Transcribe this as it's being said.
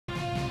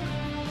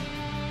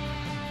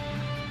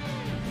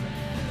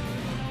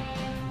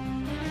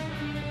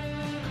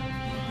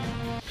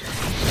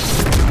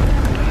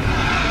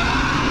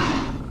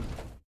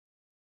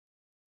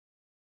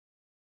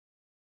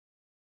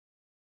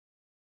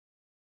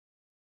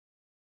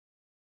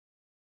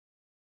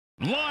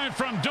Live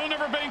from Don't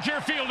Ever Bank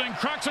Your Field in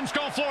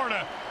Cracksumskull,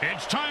 Florida,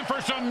 it's time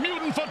for some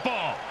mutant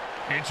football.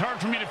 It's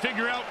hard for me to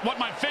figure out what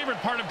my favorite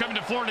part of coming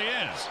to Florida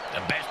is.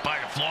 The best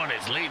part of Florida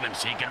is leaving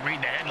so you can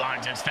read the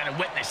headlines instead of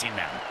witnessing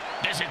them.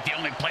 This is the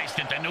only place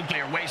that the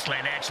nuclear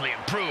wasteland actually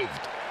improved.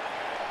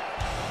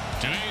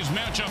 Today's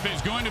matchup is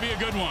going to be a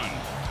good one.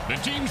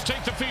 The teams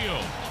take the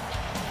field.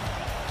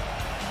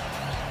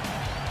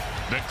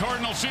 The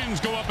Cardinal Sins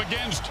go up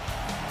against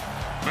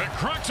the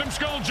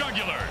Cracksumskull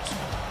Jugulars.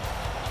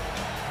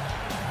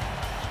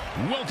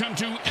 Welcome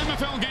to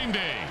MFL Game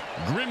Day.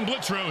 Grim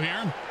Blitzrow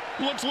here.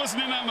 Let's listen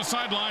in on the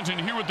sidelines and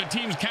hear what the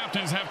team's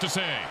captains have to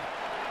say.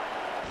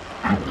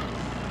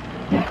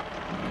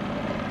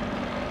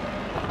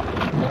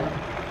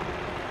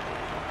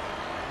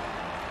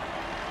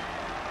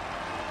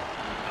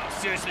 Oh,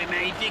 seriously,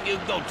 man, you think you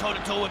can go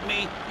toe-to-toe with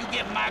me? You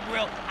get my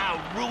grill,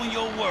 I'll ruin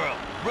your world.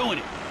 Ruin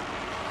it.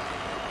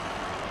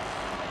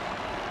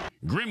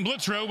 Grim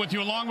Blitzrow with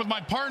you along with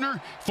my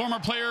partner, former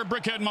player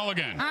Brickhead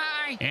Mulligan.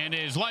 Hi. And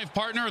his life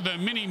partner, the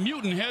mini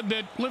mutant head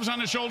that lives on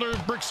his shoulder,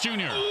 Bricks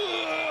Jr.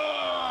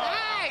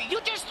 Hey,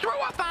 you just threw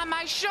up on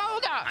my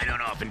shoulder. I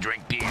don't often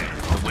drink beer,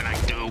 but when I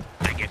do,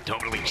 I get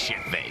totally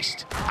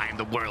shit-faced. I am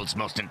the world's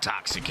most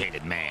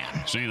intoxicated man.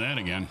 Say that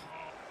again.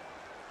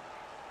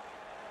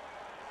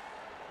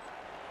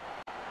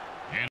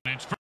 And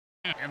it's first,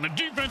 and the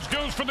defense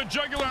goes for the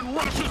jugular and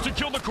rushes to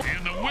kill the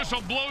and the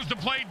whistle blows to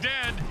play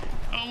dead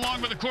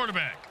along with the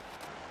quarterback.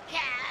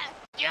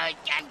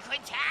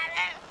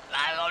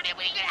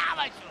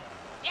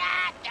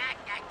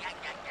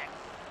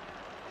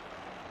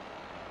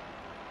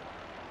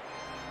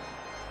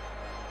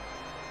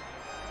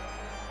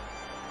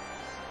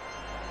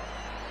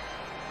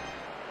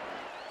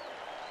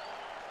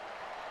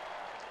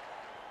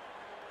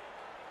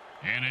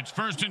 And it's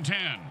 1st and 10.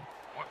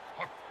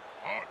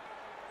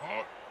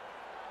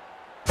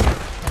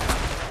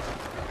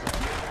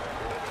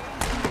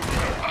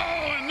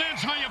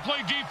 How you play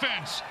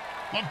defense.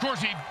 Well, of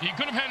course, he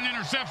could have had an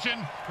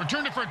interception,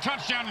 returned it for a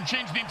touchdown, and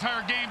changed the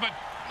entire game, but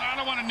I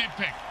don't want to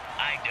nitpick.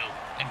 I do.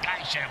 The guy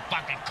should have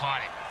fucking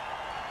caught it.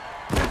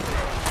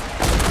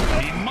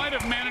 He might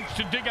have managed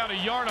to dig out a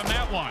yard on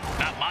that one.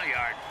 Not my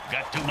yard.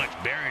 Got too much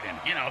buried in,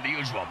 you know, the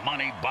usual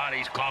money,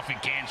 bodies, coffee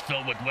cans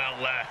filled with, well,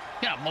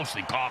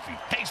 mostly coffee.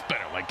 Tastes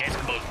better, like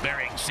Eskimos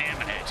burying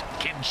salmon heads,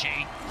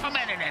 kimchi.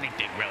 Fermented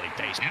anything really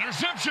tastes.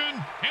 Interception,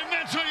 and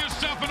that's how you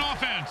stop an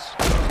offense.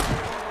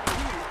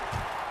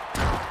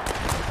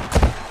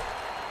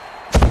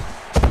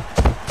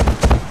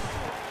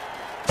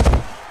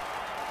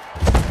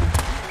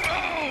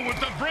 With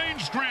the brain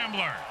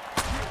scrambler.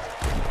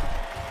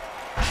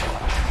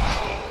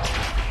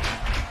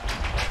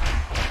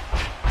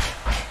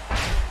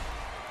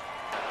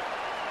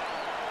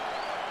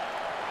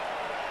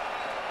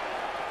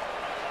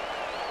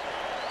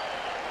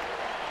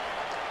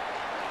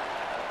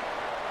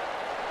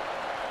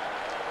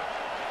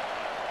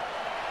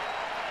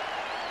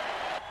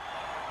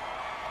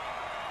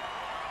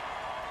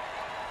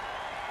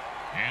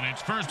 And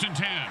it's 1st and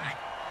 10.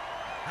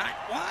 Hot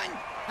 1,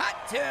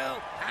 hot 2,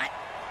 hot.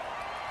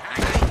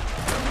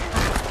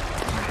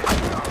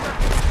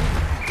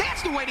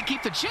 That's the way to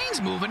keep the chains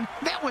moving.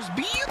 That was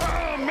beautiful.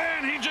 Oh,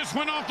 man, he just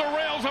went off the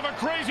rails of a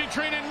crazy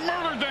train and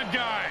murdered that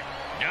guy.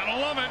 Gotta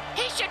love it.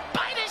 He should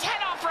bite his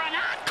head off for an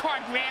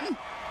encore, Grim.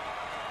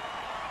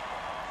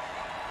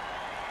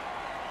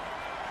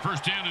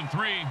 1st down and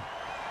 3.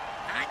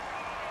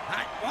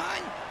 Hot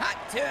 1, hot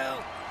 2,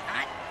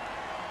 hot.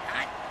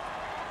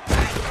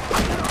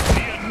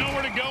 He had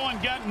nowhere to go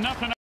and got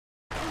nothing.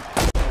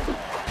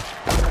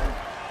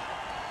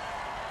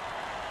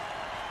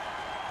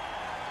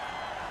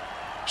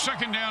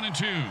 2nd down and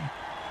 2.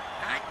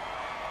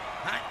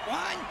 Hot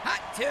 1, hot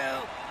 2,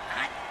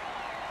 hot.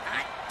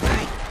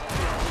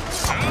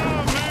 Oh,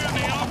 man,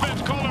 the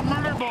offense called a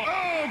murder ball.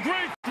 Oh,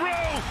 great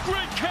throw,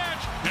 great catch,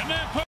 and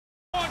then put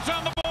points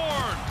on the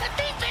board. The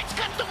defense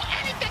couldn't do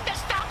anything to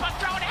stop a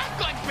throw that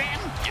good,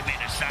 Grim. You mean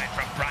aside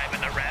from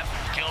bribing the ref,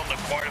 killing the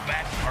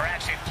quarterback, or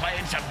actually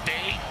playing some D?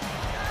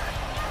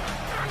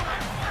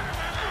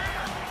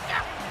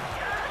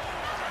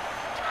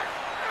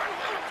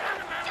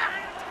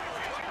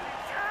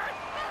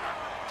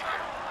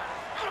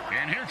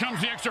 And here comes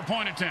the extra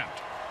point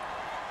attempt.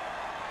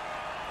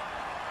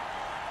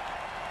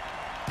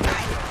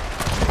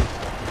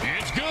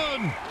 It's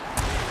good.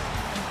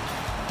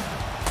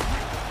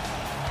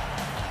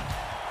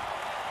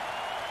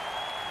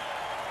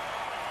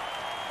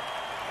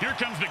 Here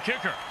comes the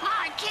kicker. Oh,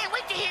 I can't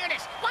wait to hear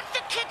this. What's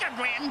the kicker,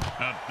 Grim?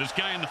 This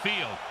guy in the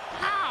field.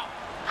 Oh,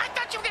 I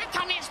thought you were going to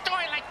tell me a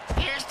story like,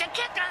 here's the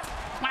kicker.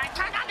 When I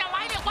turned on the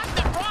light, it wasn't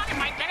a frog in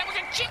my bed. It was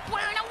a chick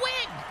wearing a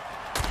wig.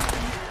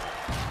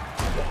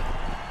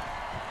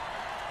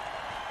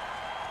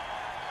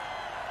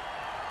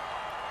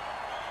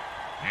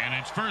 And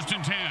it's 1st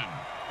and 10.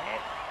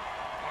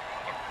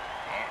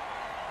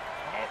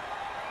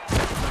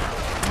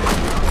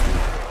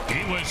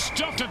 He was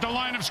stuffed at the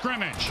line of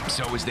scrimmage.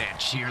 So was that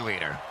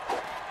cheerleader.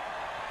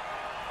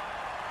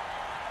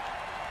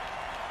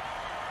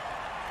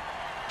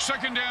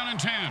 Second down and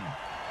 10.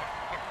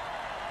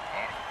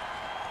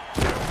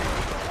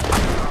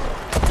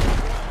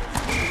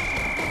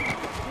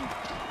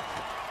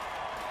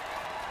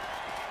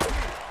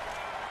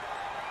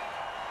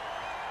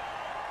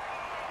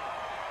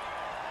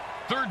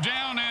 Third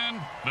down, and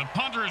the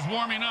punter is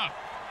warming up.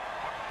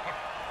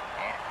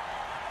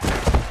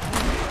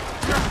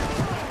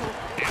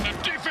 And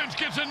the defense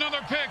gets another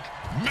pick.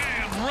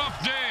 Man,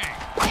 rough day.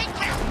 Hey,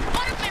 Cliff,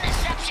 what if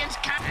interceptions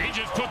come? He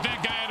just put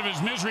that guy out of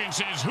his misery and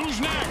says, who's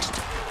next?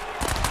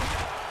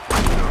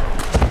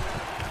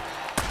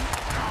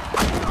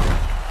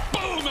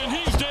 Boom, and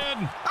he's dead.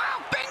 Oh,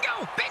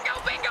 bingo! Bingo,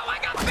 bingo! I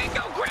got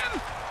bingo, Grim!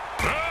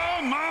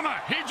 Oh, mama,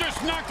 he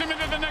just knocked him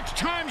into the next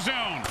time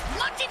zone.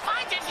 Once he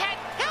finds his head,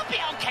 he'll be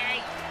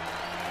okay.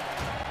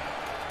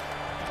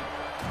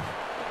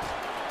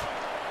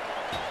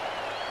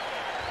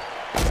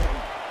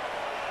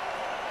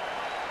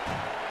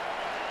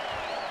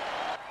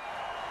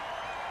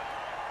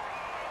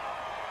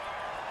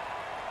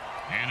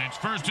 And it's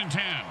first and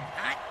 10.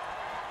 Hot.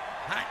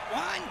 Hot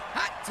one.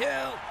 Hot two.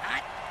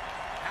 Hot.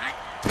 Hot.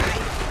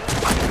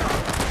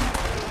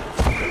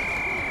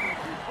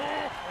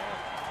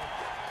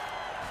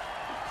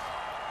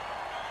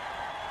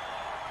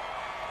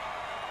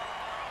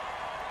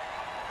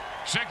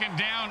 Second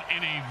down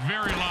and a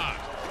very lot.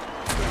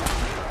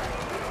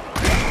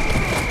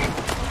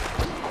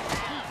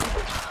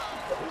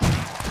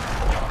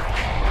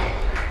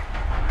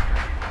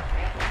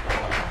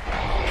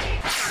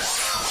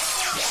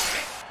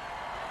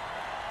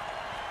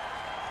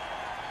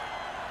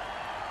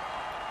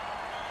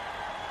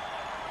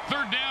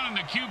 Third down, and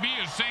the QB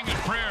is saying his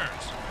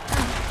prayers.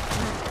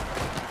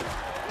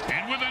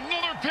 And with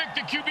another pick,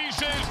 the QB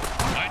says,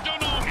 I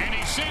don't know. And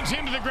he sends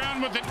him to the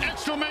ground with an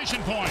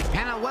exclamation point.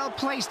 And a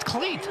well-placed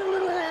cleat.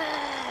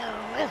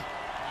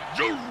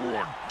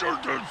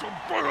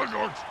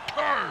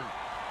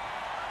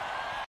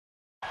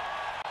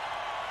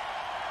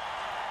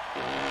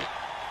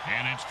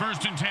 And it's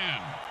first and 10.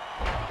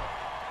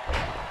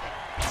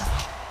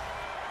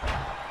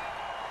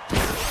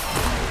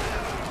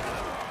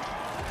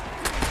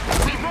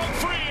 He broke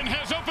free and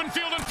has open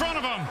field in front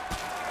of him.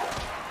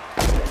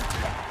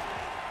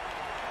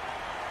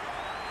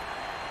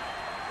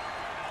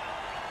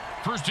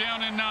 First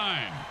down and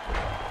 9.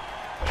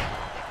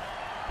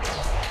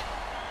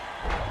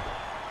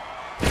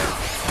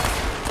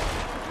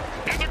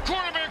 And the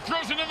quarterback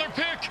throws another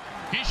pick.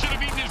 He should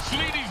have eaten his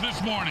Sleeties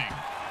this morning.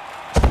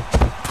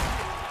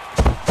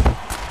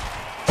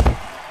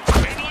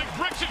 And like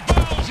bricks and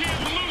balls, he is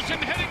loose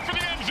and heading for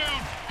the end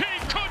zone. He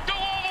could go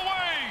all the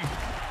way.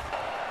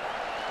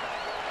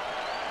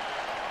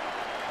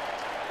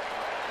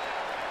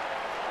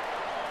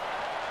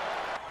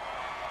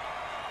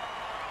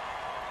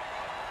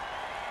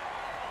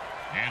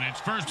 And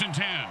it's first and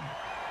 10.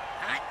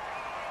 Hot.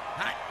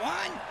 Hot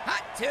one.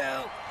 Hot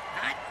two.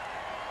 Hot.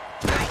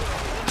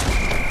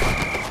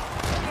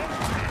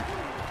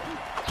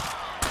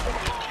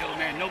 Yo,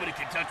 man, nobody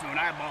can touch me when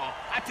I ball.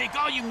 I take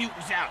all you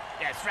mutants out.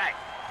 That's right.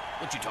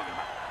 What you talking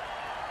about?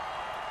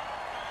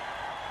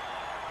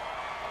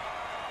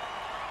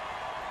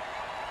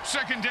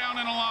 Second down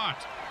and a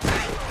lot.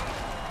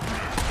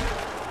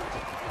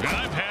 And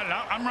I've had it.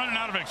 I'm running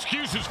out of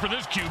excuses for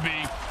this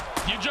QB.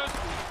 You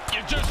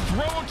just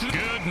throw it to the...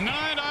 Good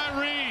night,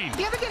 Irene.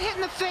 You ever get hit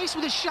in the face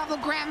with a shovel,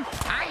 Graham?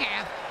 I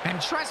have.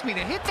 And trust me, the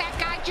hit that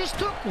guy just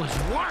took was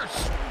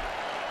worse.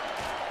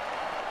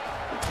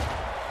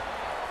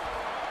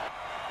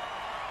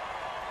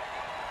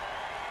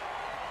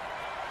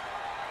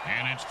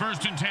 And it's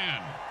first and 10.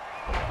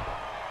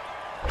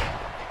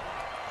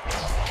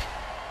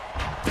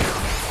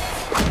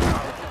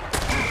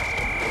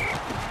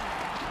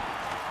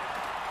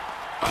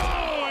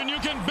 Oh, and you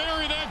can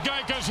bury that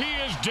guy because he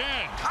is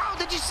dead. Oh,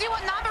 did you see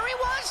what number he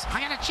was?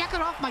 I gotta check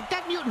it off my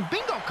Dead Mutant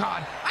bingo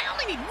card. I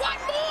only need one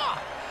more.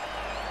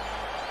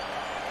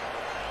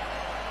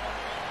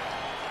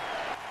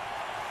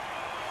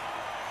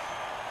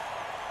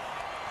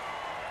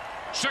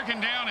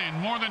 Second down and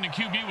more than the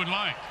QB would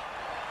like.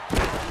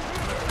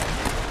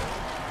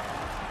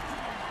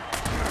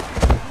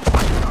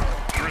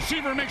 The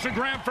receiver makes a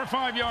grab for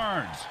 5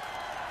 yards.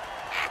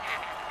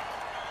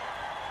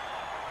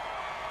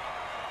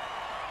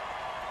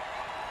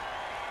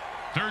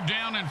 Third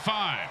down and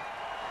 5.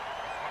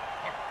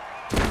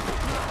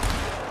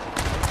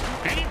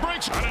 And he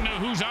breaks. I don't know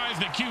whose eyes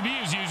the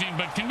QB is using,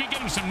 but can we get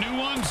him some new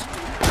ones?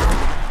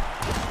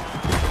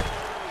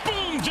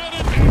 Boom, get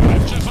it.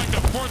 That's just like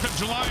the 4th of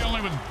July,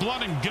 only with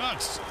blood and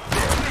guts.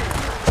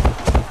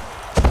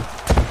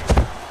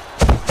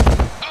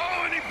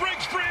 Oh, and he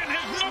breaks free and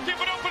has nothing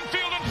but open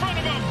field in front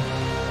of him.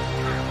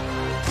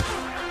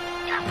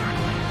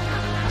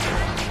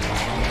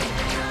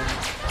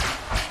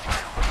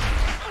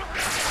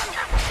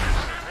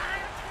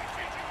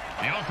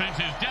 The offense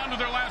is down to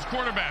their last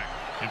quarterback.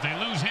 If they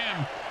lose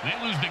him, they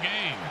lose the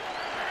game.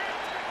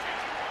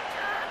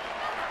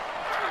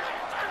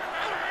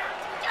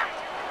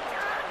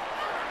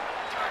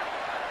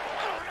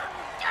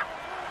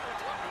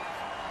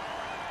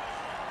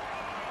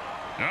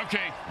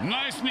 Okay,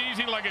 nice and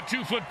easy like a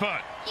 2-foot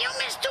putt. You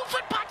miss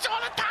 2-foot putts all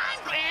the time,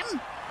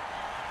 Grim.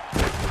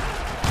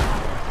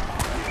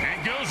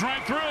 It goes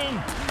right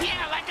through.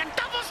 Yeah, like a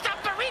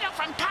double-stuffed burrito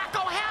from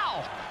Taco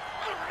Hell.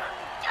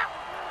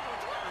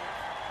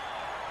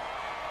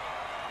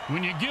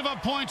 When you give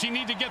up points, you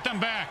need to get them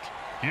back.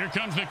 Here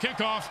comes the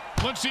kickoff.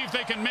 Let's see if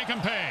they can make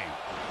them pay.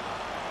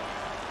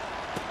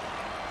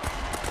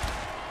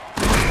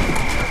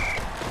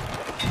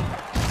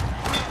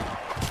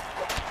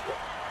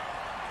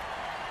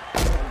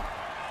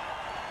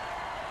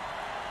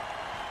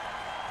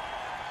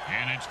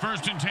 And it's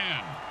 1st and 10.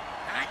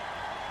 Hot.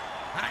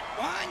 Hot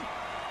one.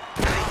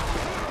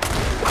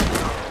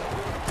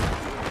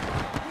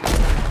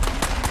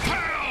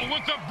 Powell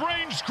with the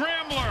brain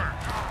scrambler.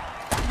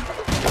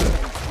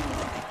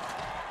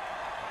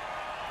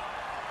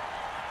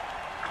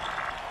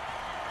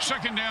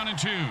 Second down and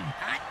 2.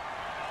 Hot.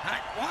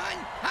 Hot one.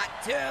 Hot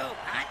two.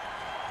 Hot.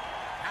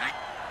 Hot.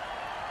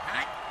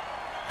 Hot.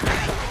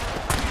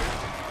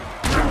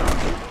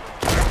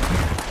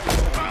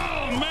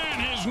 Oh, man,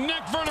 his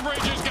neck vertebrae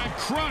just got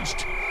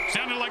crunched.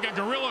 Sounded like a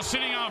gorilla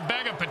sitting on a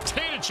bag of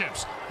potato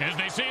chips. As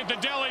they say at the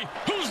deli,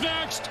 who's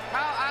next?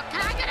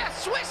 Can I get a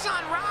Swiss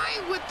on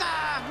rye with,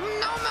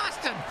 no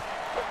mustard?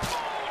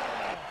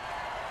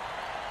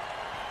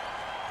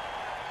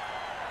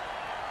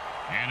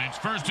 And it's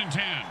 1st and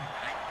 10.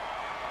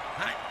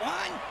 Hot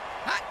one.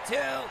 Hot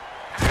two.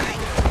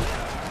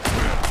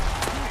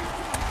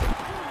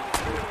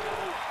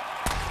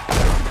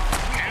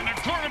 And the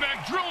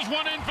quarterback drills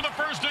one in for the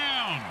 1st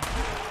down.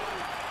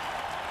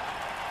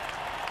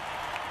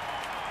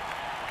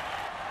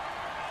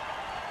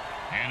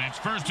 And it's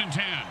 1st and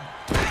 10.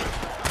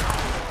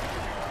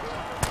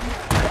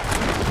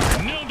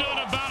 No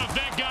doubt about it,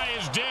 that guy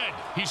is dead.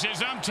 He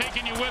says, I'm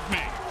taking you with me.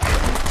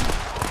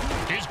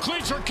 His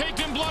cleats are caked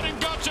in blood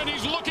and guts, and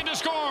he's looking to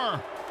score.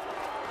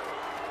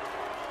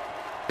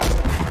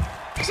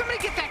 Somebody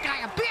get that guy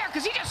a beer,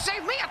 because he just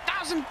saved me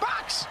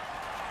 $1,000.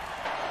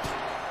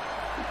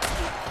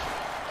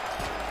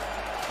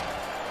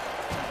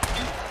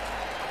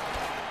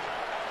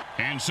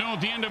 And so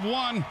at the end of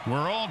 1,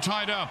 we're all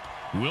tied up.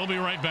 We'll be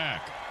right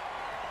back.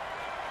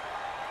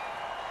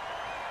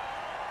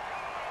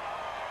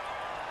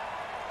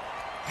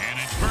 And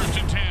it's 1st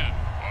and 10.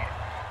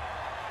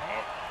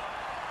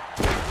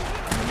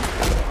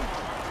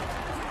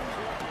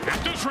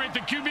 At this rate,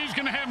 the QB's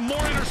going to have more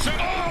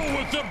interceptions. Oh,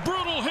 with the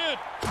brutal hit.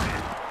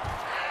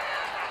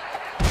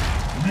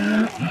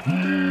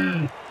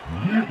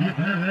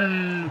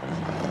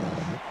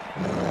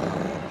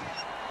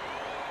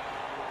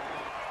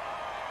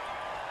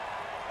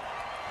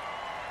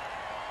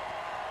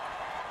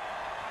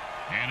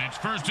 And it's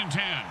 1st and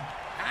 10.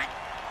 Hot.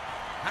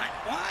 Hot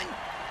one.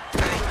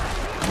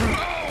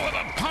 Oh, with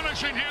a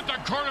punishing hit, the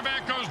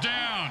quarterback goes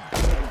down.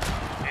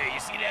 Hey, you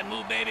see that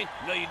move, baby?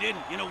 No, you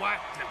didn't. You know why?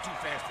 'Cause I'm too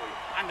fast for you.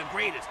 I'm the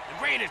greatest. The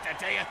greatest, I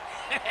tell you.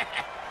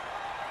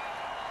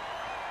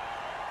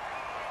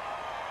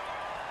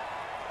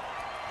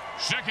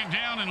 Second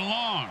down and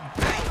long.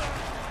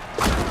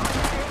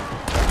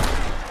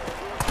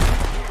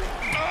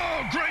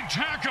 Oh, great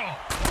tackle.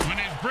 When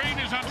his brain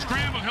is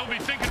unscrambled, he'll be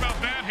thinking about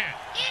that hit.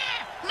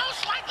 Yeah,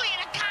 most likely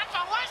in a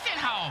convalescent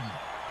home.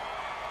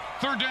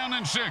 3rd down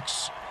and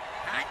 6.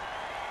 Hot.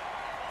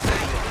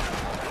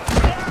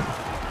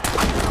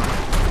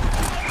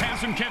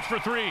 Pass and catch for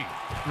 3.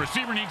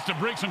 Receiver needs to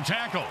break some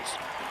tackles.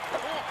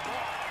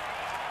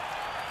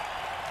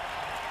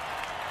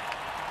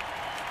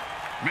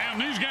 Man,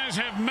 these guys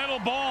have metal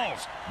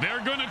balls.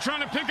 They're going to try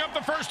to pick up the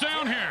 1st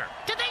down here.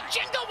 Do they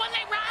jingle when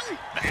they run?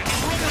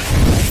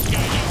 This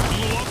guy just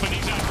blew up and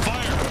he's on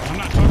fire. I'm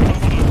not talking about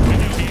one of those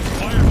video game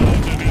fire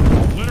balls. I mean,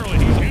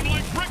 literally, he's in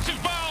like bricks and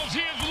balls.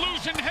 He is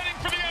loose and heading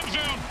for the end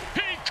zone.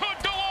 He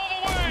could go all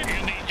the way.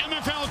 And the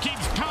MFL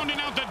keeps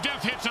pounding out the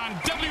death hits on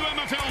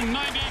WMFL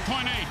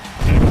 98.8.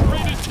 The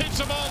greatest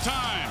hits of all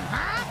time.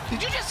 Huh?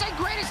 Did you just say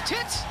greatest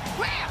hits?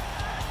 Where?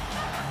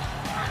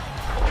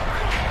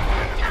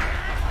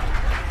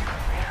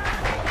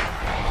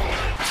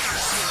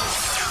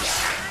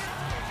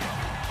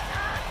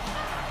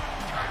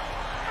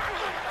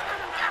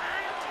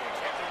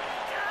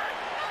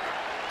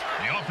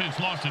 Offense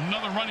lost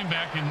another running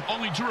back and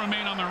only 2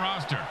 remain on their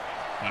roster.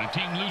 When a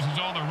team loses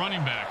all their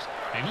running backs,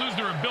 they lose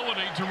their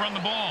ability to run the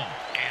ball.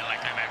 Yeah,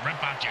 like when I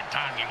rip out your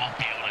tongue, you won't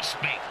be able to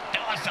speak.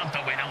 Tell us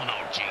something we don't know,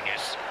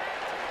 genius.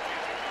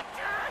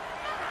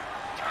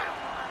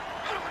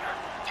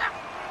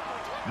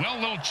 Well,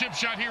 little chip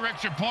shot here,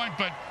 extra point,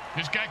 but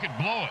this guy could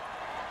blow it.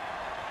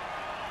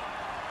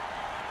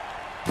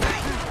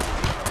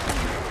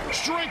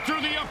 Straight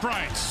through the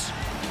uprights.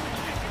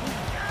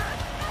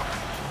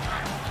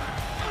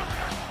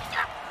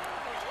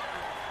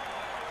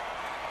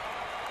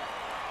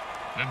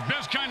 The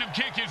best kind of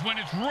kick is when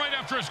it's right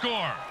after a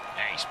score.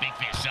 Hey, speak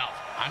for yourself.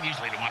 I'm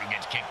usually the one who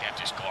gets kicked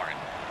after scoring.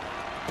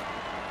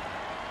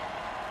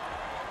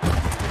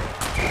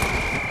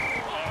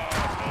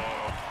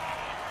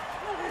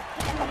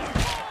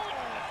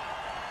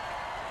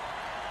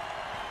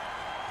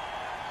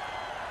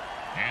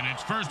 And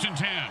it's 1st and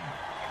 10.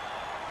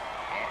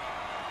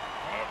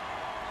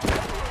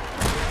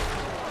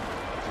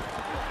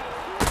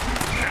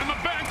 And the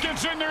back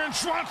gets in there and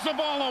swats the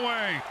ball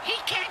away. He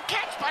can't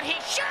catch, but he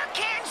sure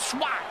can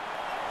swat.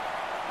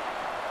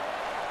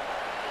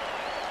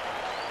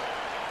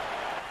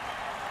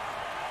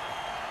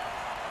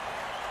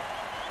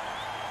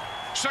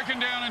 Second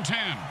down and 10.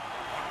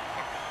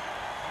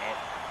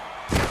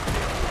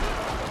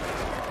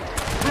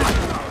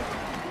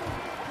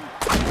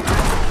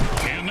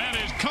 And that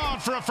is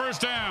caught for a 1st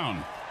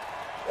down.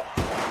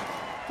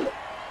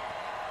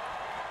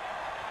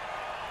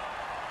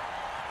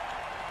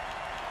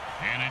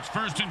 And it's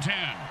 1st and 10.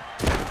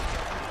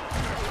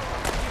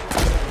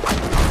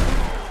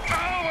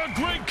 Oh, a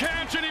great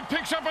catch, and he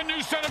picks up a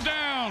new set of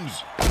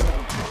downs.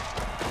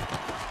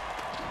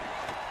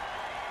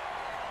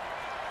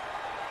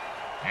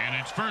 And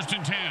it's 1st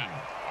and 10.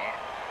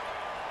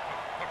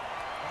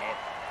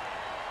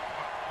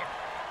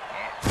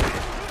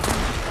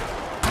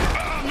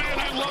 Oh, man,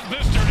 I love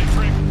this dirty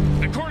trick.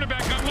 The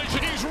quarterback unleashed.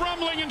 He's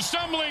rumbling and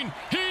stumbling.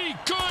 He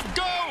could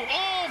go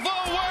all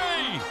the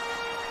way.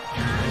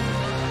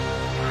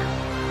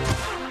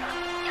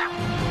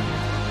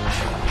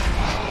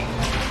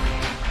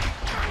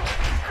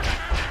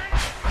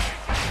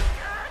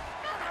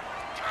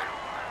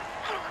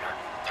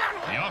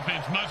 The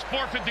offense must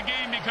forfeit the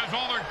game because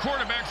all their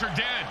quarterbacks are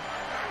dead.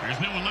 There's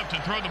no one left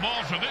to throw the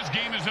ball, so this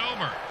game is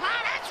over.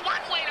 Well, that's one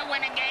way to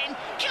win a game.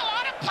 Kill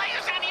all the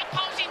players on the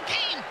opposing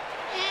team.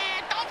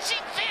 Don't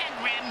seem fair,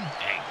 Grim.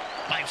 Hey,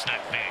 life's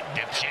not fair,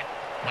 dipshit.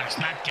 When it's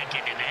not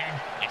kicking in the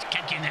head, it's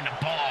kicking in the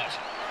balls.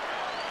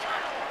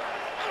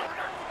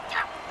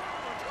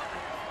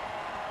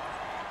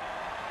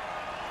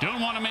 Don't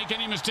want to make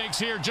any mistakes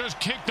here. Just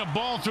kick the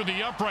ball through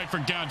the upright, for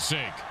God's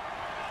sake.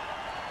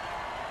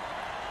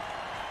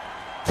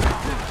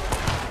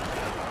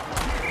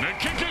 The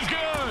kick is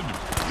good.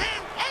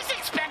 As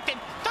expected,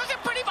 those are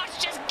pretty much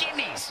just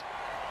gimmies.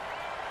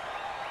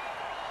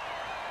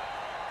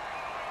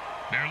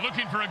 They're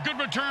looking for a good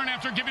return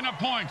after giving up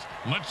points.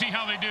 Let's see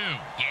how they do.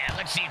 Yeah,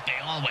 let's see if they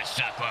always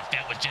suck or if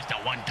that was just a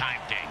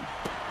one-time thing.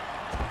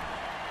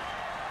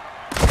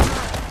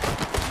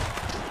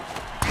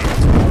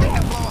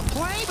 To blow a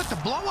play, but to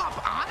blow up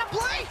on a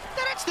play?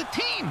 That's the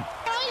team.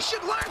 You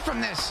should learn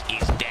from this.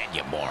 He's dead,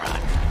 you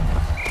moron.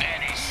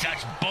 That is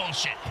such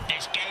bullshit.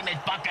 This game is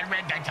bucket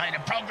rigged, I tell you,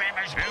 the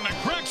programmers. And the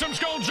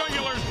Cracksumskull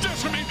Jugulars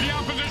decimate the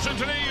opposition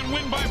today and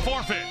win by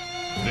forfeit.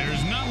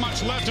 There's not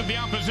much left of the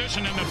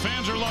opposition, and the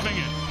fans are loving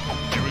it.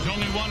 There was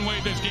only one way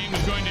this game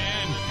was going to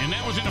end, and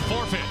that was in a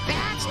forfeit.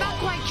 That's not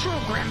quite true,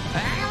 Grim.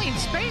 An alien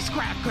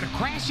spacecraft could have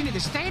crashed into the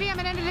stadium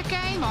and ended the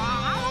game.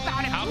 How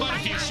about it? How about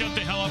if you shut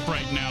the hell up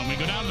right now and we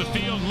go down to the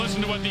field and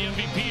listen to what the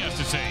MVP has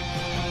to say?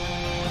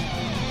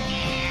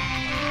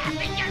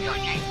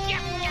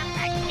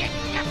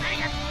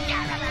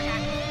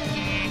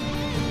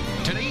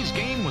 Today's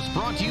game was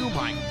brought to you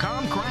by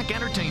Crack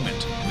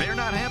Entertainment. They're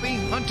not happy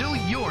until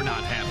you're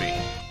not happy.